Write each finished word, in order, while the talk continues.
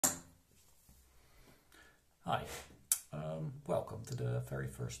Hi, welcome to the very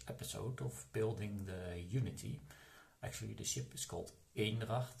first episode of Building the Unity. Actually, the ship is called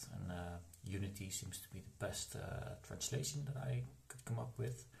Eendracht, and Unity seems to be the best translation that I could come up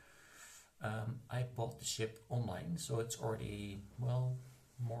with. I bought the ship online, so it's already, well,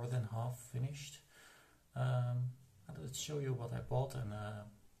 more than half finished. Let's show you what I bought and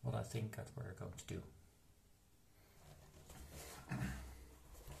what I think that we're going to do.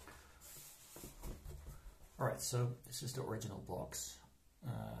 Alright, so this is the original box.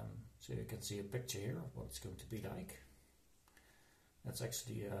 So you can see a picture here of what it's going to be like. That's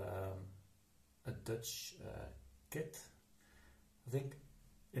actually a Dutch kit. I think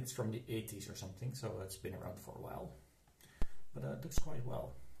it's from the 80s or something, so it's been around for a while. But it looks quite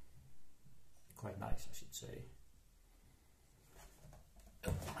well. Quite nice, I should say.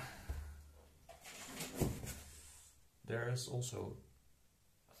 There is also,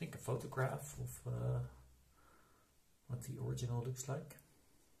 I think, a photograph of what the original looks like.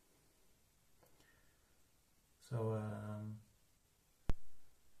 So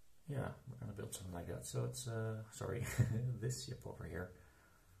yeah, we're gonna build something like that. So it's sorry, this ship over here.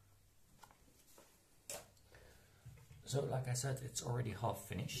 So like I said, it's already half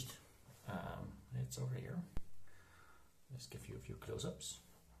finished. It's over here. Just give you a few close-ups.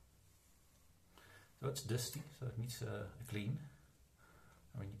 So it's dusty, so it needs a clean.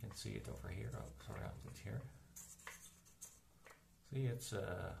 I mean, you can see it over here. Oh, sorry, I'll do it here. See, it's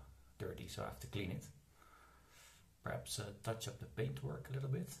dirty, so I have to clean it. Perhaps touch up the paintwork a little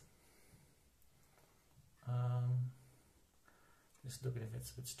bit. Just look at if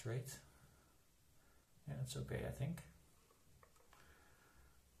it's a bit straight. Yeah, it's okay, I think.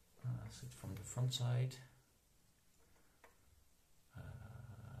 See it from the front side.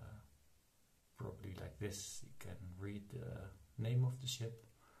 Probably like this, you can read the name of the ship.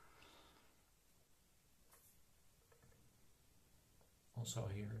 Also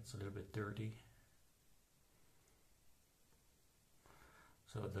here it's a little bit dirty.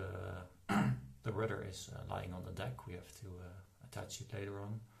 So the rudder is lying on the deck. We have to attach it later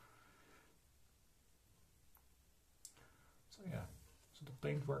on. So yeah, so the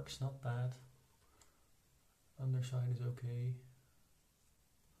paintwork's not bad. Underside is okay.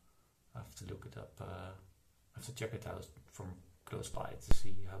 I have to look it up. I have to check it out from close by to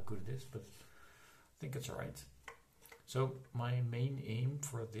see how good it is, but I think it's alright. So my main aim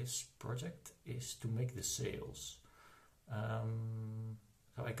for this project is to make the sails.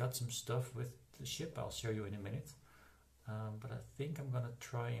 So I got some stuff with the ship, I'll show you in a minute. But I think I'm gonna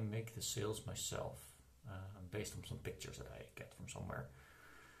try and make the sails myself, based on some pictures that I get from somewhere.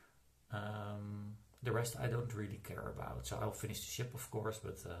 The rest I don't really care about, so I'll finish the ship of course,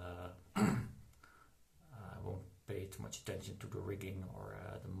 but I won't pay too much attention to the rigging or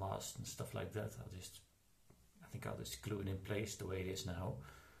the mast and stuff like that. I think I'll just glue it in place the way it is now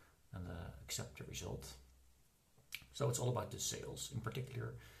and accept the result. So it's all about the sails. In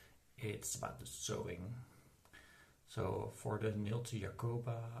particular, it's about the sewing. So for the Neelte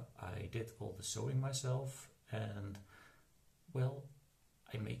Jacoba, I did all the sewing myself, and well,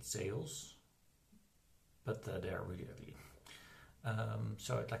 I made sails, but they're really ugly.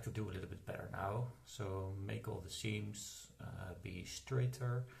 So I'd like to do a little bit better now. So make all the seams be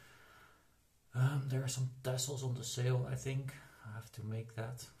straighter. There are some tassels on the sail, I think. I have to make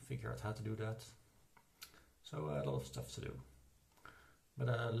that, figure out how to do that. So a lot of stuff to do.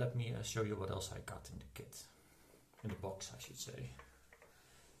 But let me show you what else I got in the kit. In the box, I should say.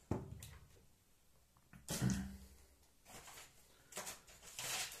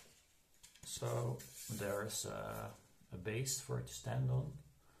 So there's a base for it to stand on.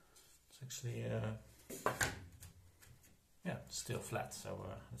 It's actually, yeah, it's still flat, so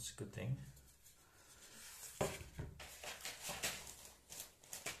that's a good thing.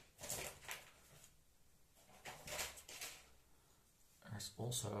 There's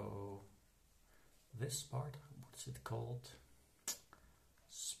also this part, what's it called?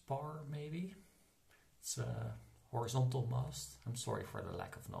 Spar, maybe? It's a horizontal mast. I'm sorry for the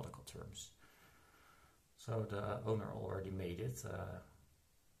lack of nautical terms. So the owner already made it.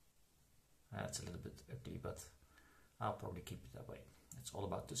 It's a little bit ugly, but I'll probably keep it that way. It's all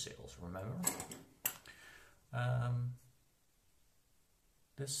about the sails, remember?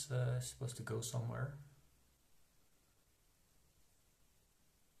 This is supposed to go somewhere.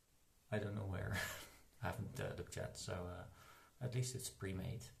 I don't know where. I haven't looked yet, so at least it's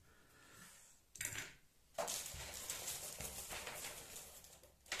pre-made.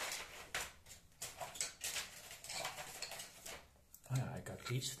 Oh yeah, I got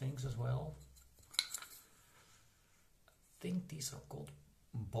these things as well. I think these are called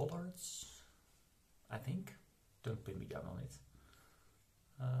bollards. I think. Don't pin me down on it.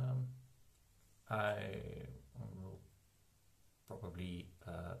 I will probably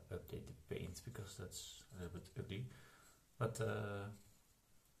update the paint because that's a little bit ugly, but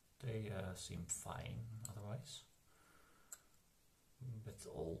they seem fine otherwise. A bit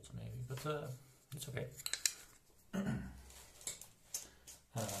old maybe, but it's okay. I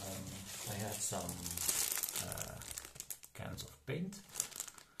had some cans of paint.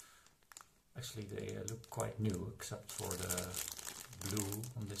 Actually they look quite new except for the blue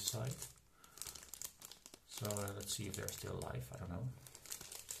on this side. So let's see if they're still alive, I don't know.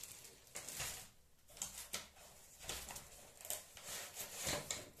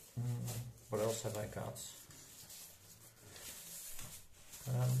 What else have I got?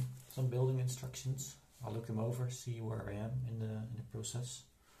 Some building instructions. I'll look them over, see where I am in the process.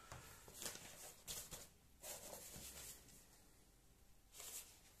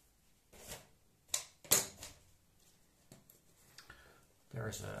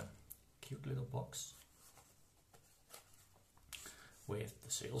 There's a cute little box with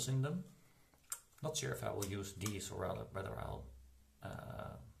the sails in them. Not sure if I will use these or whether I'll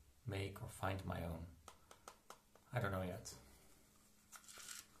make or find my own. I don't know yet.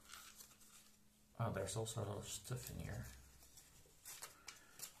 Oh, there's also a lot of stuff in here.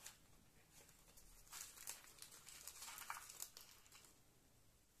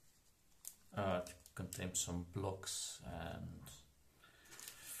 It contains some blocks and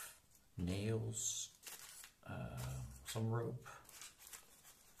nails, some rope,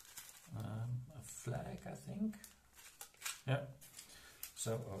 a flag, I think. Yeah.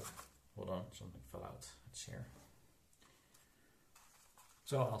 So, oh, hold on, something fell out. It's here.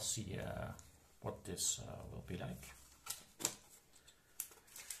 So I'll see what this will be like.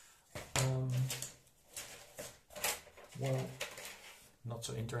 Well, not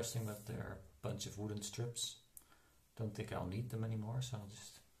so interesting, but there are a bunch of wooden strips. Don't think I'll need them anymore, so I'll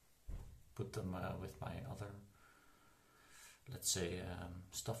just put them with my other, let's say,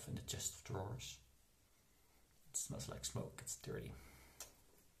 stuff in the chest of drawers. It smells like smoke, it's dirty.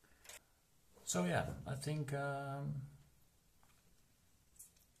 So yeah, I think I'm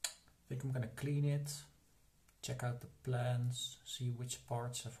gonna clean it, check out the plans, see which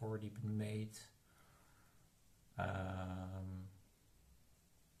parts have already been made, and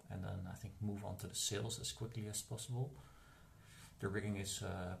then I think move on to the sails as quickly as possible. The rigging is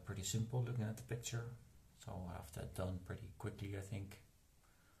pretty simple looking at the picture, so I'll have that done pretty quickly, I think.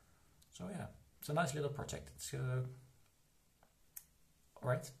 So yeah, it's a nice little project. It's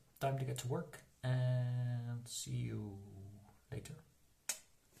alright, time to get to work and see you later.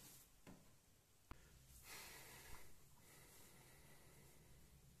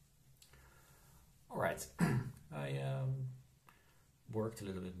 Alright, I worked a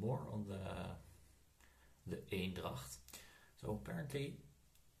little bit more on the Eendracht. So apparently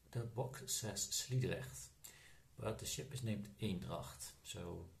the box says Sliedrecht, but the ship is named Eendracht,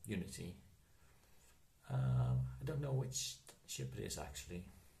 so Unity. I don't know which ship it is actually,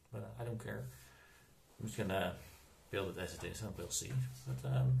 but I don't care. I'm just gonna build it as it is and we'll see. But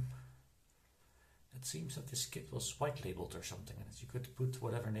it seems that this kit was white labeled or something, and that you could put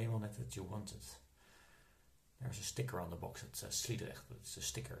whatever name on it that you wanted. There's a sticker on the box that says Sliedrecht, but it's a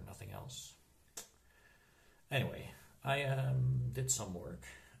sticker, nothing else. Anyway, I did some work.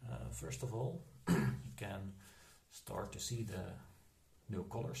 First of all, you can start to see the new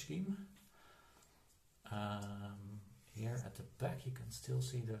color scheme. Here at the back you can still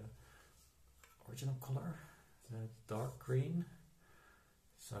see the original color, the dark green.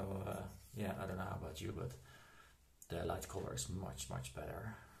 So yeah, I don't know about you, but the light color is much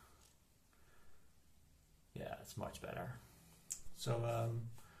better. Yeah, it's much better. So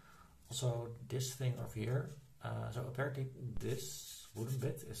also this thing over here, so apparently this wooden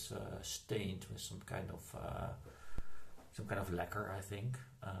bit is stained with some kind of lacquer, I think,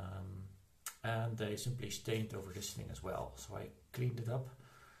 and they simply stained over this thing as well. So I cleaned it up,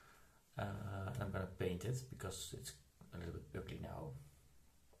 and I'm gonna paint it because it's a little bit ugly now.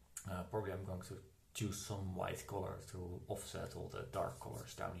 Probably I'm going to choose some white color to offset all the dark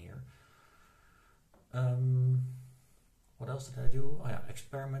colors down here. What else did I do? Oh yeah,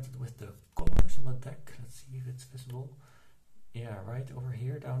 experimented with the colors on the deck. Let's see if it's visible. Yeah, right over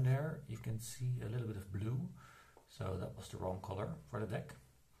here down there you can see a little bit of blue, so that was the wrong color for the deck.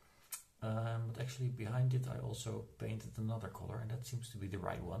 But actually behind it I also painted another color, and that seems to be the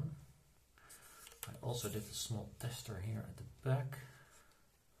right one. I also did a small tester here at the back.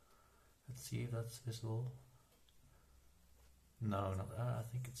 Let's see if that's visible. No, I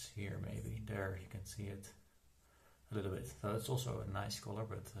think it's here maybe. There you can see it a little bit. So it's also a nice color,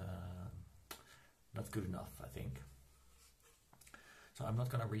 but not good enough, I think. So I'm not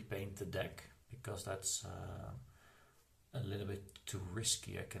gonna repaint the deck because that's a little bit too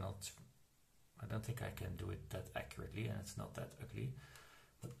risky. I don't think I can do it that accurately, and it's not that ugly.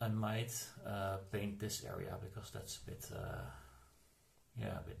 But I might paint this area because that's a bit,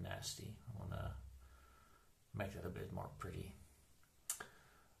 a bit nasty. I wanna make that a bit more pretty.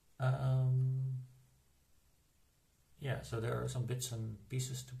 So there are some bits and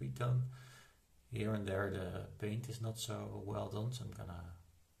pieces to be done. Here and there the paint is not so well done, so I'm gonna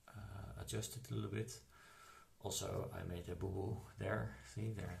adjust it a little bit. Also, I made a boo-boo there.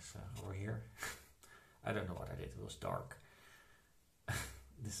 See, there's over here. I don't know what I did, it was dark.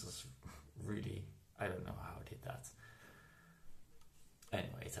 This was really, I don't know how I did that.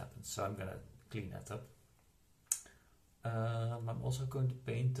 Anyway, it happens, so I'm gonna clean that up. I'm also going to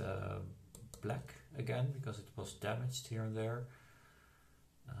paint black again because it was damaged here and there.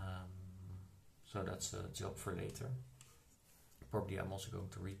 So that's a job for later. Probably I'm also going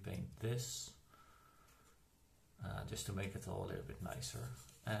to repaint this just to make it all a little bit nicer.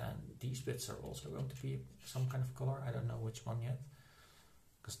 And these bits are also going to be some kind of color. I don't know which one yet,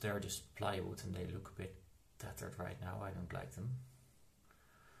 because they're just plywood and they look a bit tattered right now. I don't like them.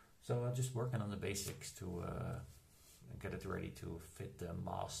 So I'm just working on the basics to get it ready to fit the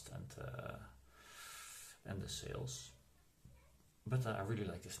mast and the sails. But I really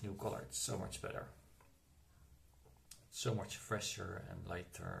like this new color. It's so much better. So much fresher and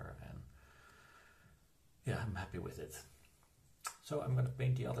lighter, and yeah, I'm happy with it. So I'm gonna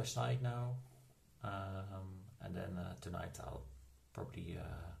paint the other side now, and then tonight I'll probably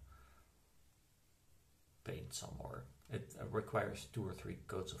paint some more. It requires 2 or 3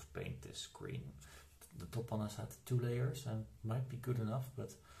 coats of paint, this green. The top one has had 2 layers and might be good enough,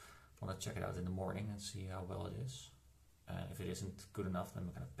 but I want to check it out in the morning and see how well it is. If it isn't good enough, then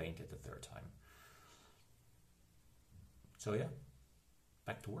we're going to paint it a 3rd time. So yeah,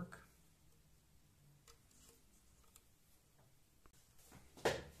 back to work.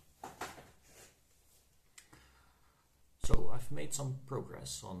 So I've made some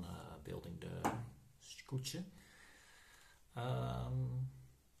progress on building the scootje.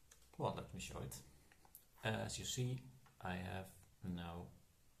 Well, let me show it. As you see, I have now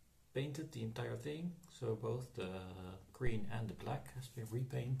painted the entire thing, so both the green and the black has been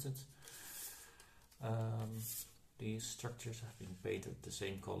repainted. These structures have been painted the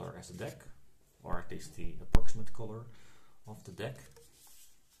same color as the deck, or at least the approximate color of the deck.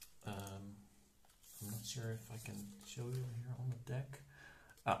 I'm not sure if I can show you here on the deck.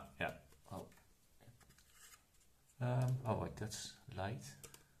 Ah, yeah. Oh wait, that's light.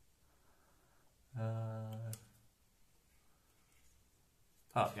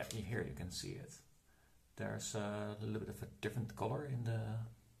 Yeah, here you can see it. There's a little bit of a different color in the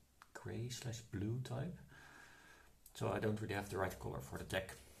grey/blue type. So I don't really have the right color for the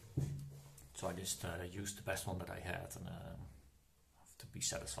deck. So I just used the best one that I had, and have to be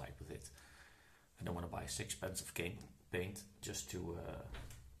satisfied with it. I don't want to buy 6 pence of paint just to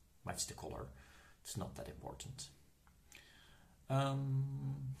match the color. It's not that important.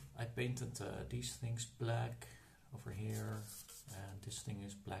 I painted these things black over here, and this thing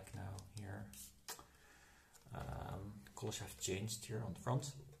is black now here. Colors have changed here on the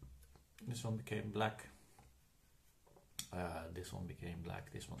front. This one became black. This one became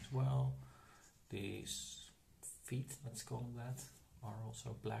black. This one as well. These feet, let's call them that, are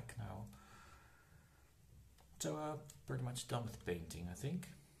also black now. So pretty much done with painting, I think.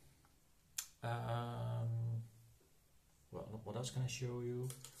 Well, what else can I show you?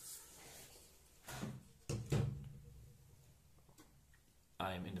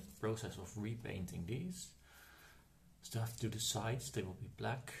 I'm in the process of repainting these. Still have to do the sides, they will be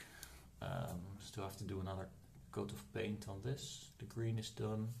black. Still have to do another coat of paint on this. The green is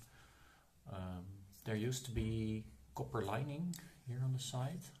done. There used to be copper lining here on the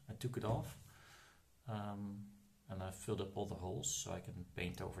side. I took it off. And I filled up all the holes so I can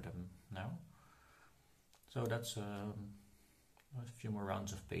paint over them now. So that's a few more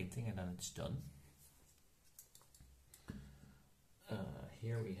rounds of painting and then it's done.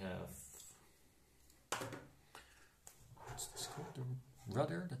 Here we have, what's this called? The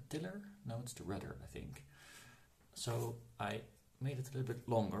rudder, the tiller? No, it's the rudder, I think. So I made it a little bit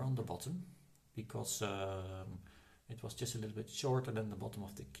longer on the bottom because it was just a little bit shorter than the bottom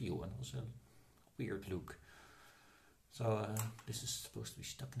of the keel, and it was a weird look. So this is supposed to be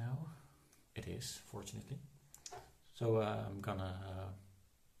stuck now. It is, fortunately. So I'm gonna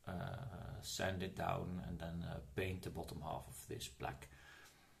sand it down and then paint the bottom half of this black.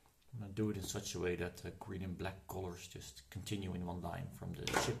 I'm gonna do it in such a way that the green and black colors just continue in one line from the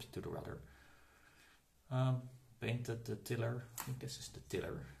ship to the rudder. Painted the tiller. I think this is the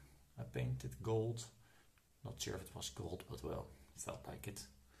tiller. I painted gold. Not sure if it was gold, but well, felt like it.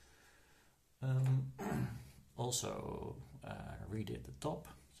 Also redid the top,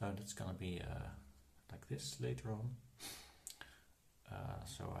 so that's gonna be like this later on.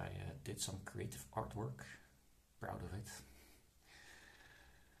 So I did some creative artwork. Proud of it.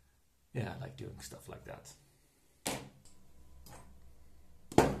 Yeah, I like doing stuff like that.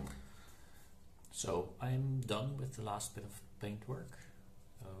 So I'm done with the last bit of paint work.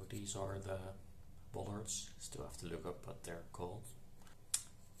 So these are the bollards. Still have to look up what they're called.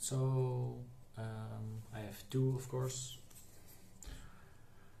 So I have two, of course.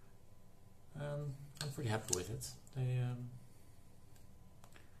 I'm pretty happy with it.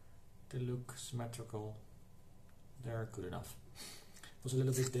 They look symmetrical. They're good enough. It was a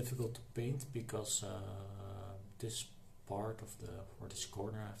little bit difficult to paint because this part of or this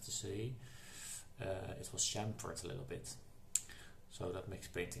corner, I have to say, it was chamfered a little bit. So that makes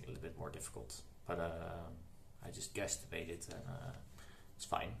painting a little bit more difficult. But I just guesstimated it and it's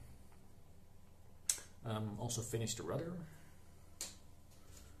fine. Also finished the rudder.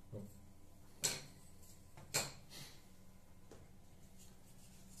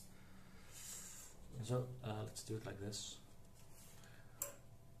 So let's do it like this.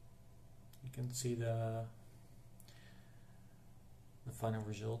 You can see the final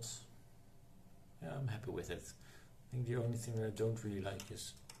result. Yeah, I'm happy with it. I think the only thing that I don't really like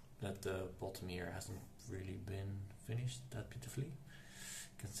is that the bottom here hasn't really been finished that beautifully.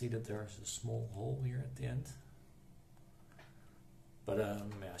 You can see that there's a small hole here at the end. But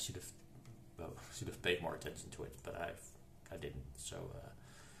yeah, I should have paid more attention to it, but I didn't. So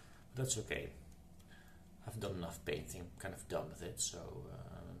that's okay. I've done enough painting, kind of done with it. So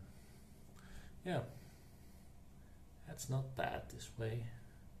yeah, that's not bad this way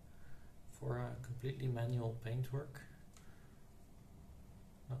for a completely manual paintwork.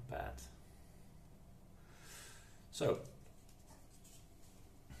 Not bad. So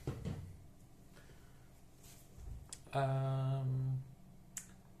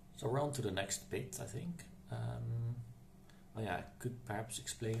we're on to the next bit, I think. Oh yeah, I could perhaps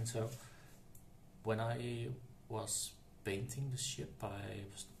explain. So when I was painting the ship, I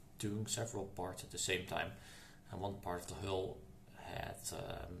was doing several parts at the same time, and one part of the hull had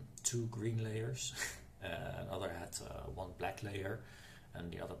two green layers, another had one black layer,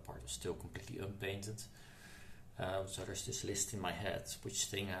 and the other part was still completely unpainted. So there's this list in my head, which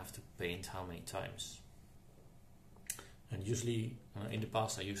thing I have to paint how many times. And usually, in the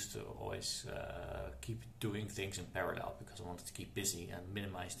past, I used to always keep doing things in parallel because I wanted to keep busy and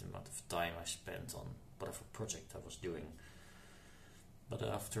minimize the amount of time I spent on whatever project I was doing. But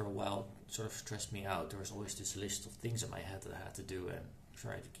after a while, it sort of stressed me out. There was always this list of things in my head that I had to do and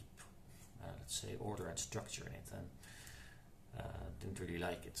try to keep, let's say, order and structure in it, and didn't really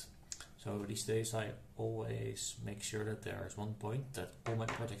like it. So these days I always make sure that there is one point that all my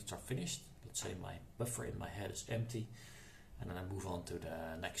projects are finished. Let's say my buffer in my head is empty, and then I move on to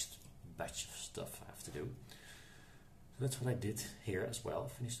the next batch of stuff I have to do. So that's what I did here as well.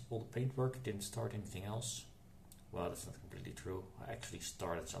 I finished all the paintwork, didn't start anything else. Well, that's not completely true. I actually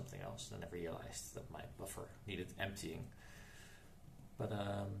started something else, then I realized that my buffer needed emptying. But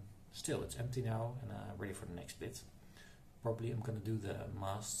still, it's empty now, and I'm ready for the next bit. Probably I'm going to do the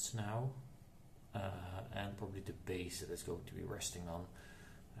masts now, and probably the base that it's going to be resting on.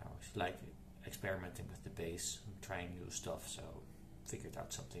 I always like experimenting with the base and trying new stuff, so figured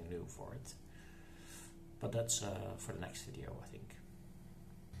out something new for it. But that's for the next video, I think.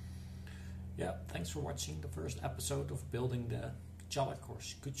 Yeah, thanks for watching the first episode of building the Tjalk or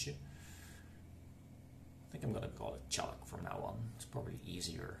scootje. I think I'm gonna call it Tjalk from now on. It's probably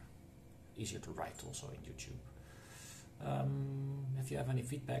easier to write also in YouTube. If you have any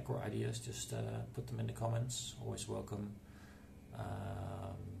feedback or ideas, just put them in the comments. Always welcome.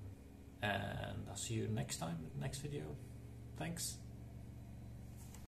 And I'll see you next time, next video. Thanks.